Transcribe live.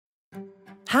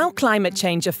How climate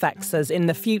change affects us in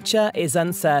the future is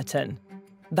uncertain.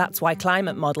 That's why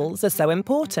climate models are so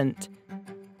important.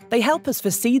 They help us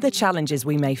foresee the challenges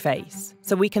we may face,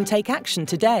 so we can take action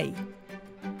today.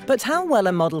 But how well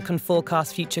a model can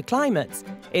forecast future climates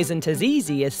isn't as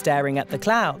easy as staring at the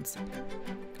clouds.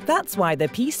 That's why the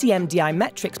PCMDI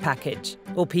Metrics Package,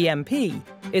 or PMP,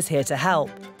 is here to help.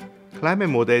 Climate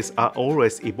models are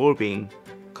always evolving,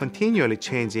 continually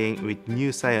changing with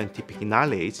new scientific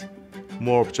knowledge,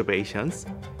 more observations,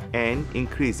 and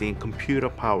increasing computer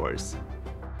powers.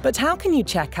 But how can you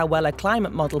check how well a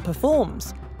climate model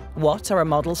performs? What are a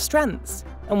model's strengths,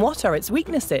 and what are its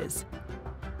weaknesses?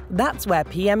 That's where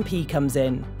PMP comes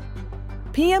in.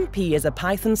 PMP is a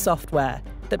Python software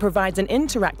that provides an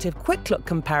interactive quick-look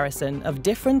comparison of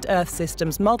different Earth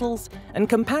systems models and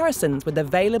comparisons with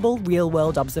available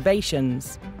real-world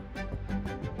observations.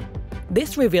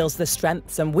 This reveals the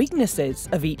strengths and weaknesses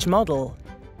of each model.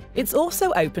 It's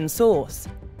also open source.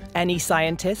 Any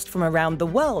scientist from around the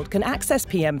world can access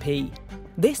PMP.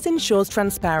 This ensures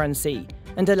transparency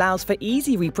and allows for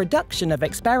easy reproduction of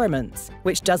experiments,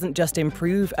 which doesn't just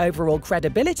improve overall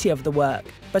credibility of the work,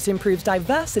 but improves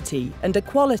diversity and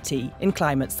equality in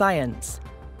climate science.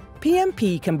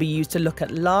 PMP can be used to look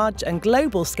at large and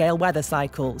global-scale weather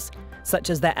cycles, such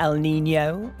as the El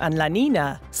Niño and La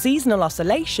Niña, seasonal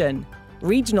oscillation,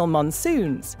 regional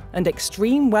monsoons, and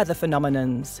extreme weather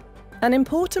phenomenons. An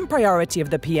important priority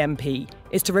of the PMP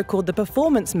is to record the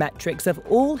performance metrics of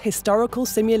all historical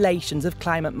simulations of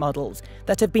climate models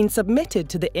that have been submitted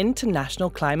to the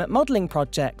International Climate Modelling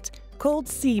Project, called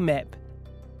CMIP.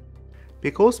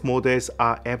 Because models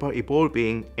are ever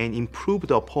evolving and improved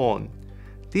upon,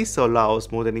 this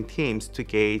allows modeling teams to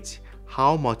gauge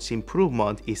how much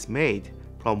improvement is made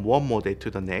from one model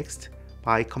to the next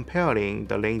by comparing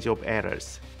the range of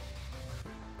errors.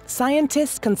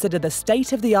 Scientists consider the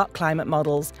state-of-the-art climate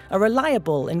models are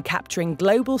reliable in capturing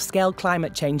global-scale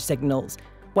climate change signals,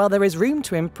 while there is room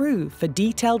to improve for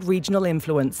detailed regional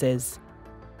influences.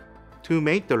 To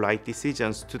make the right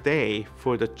decisions today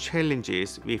for the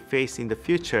challenges we face in the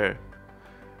future,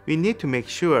 we need to make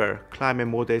sure climate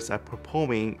models are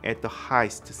performing at the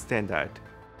highest standard.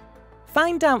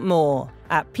 Find out more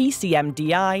at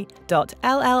pcmdi.llnl.gov.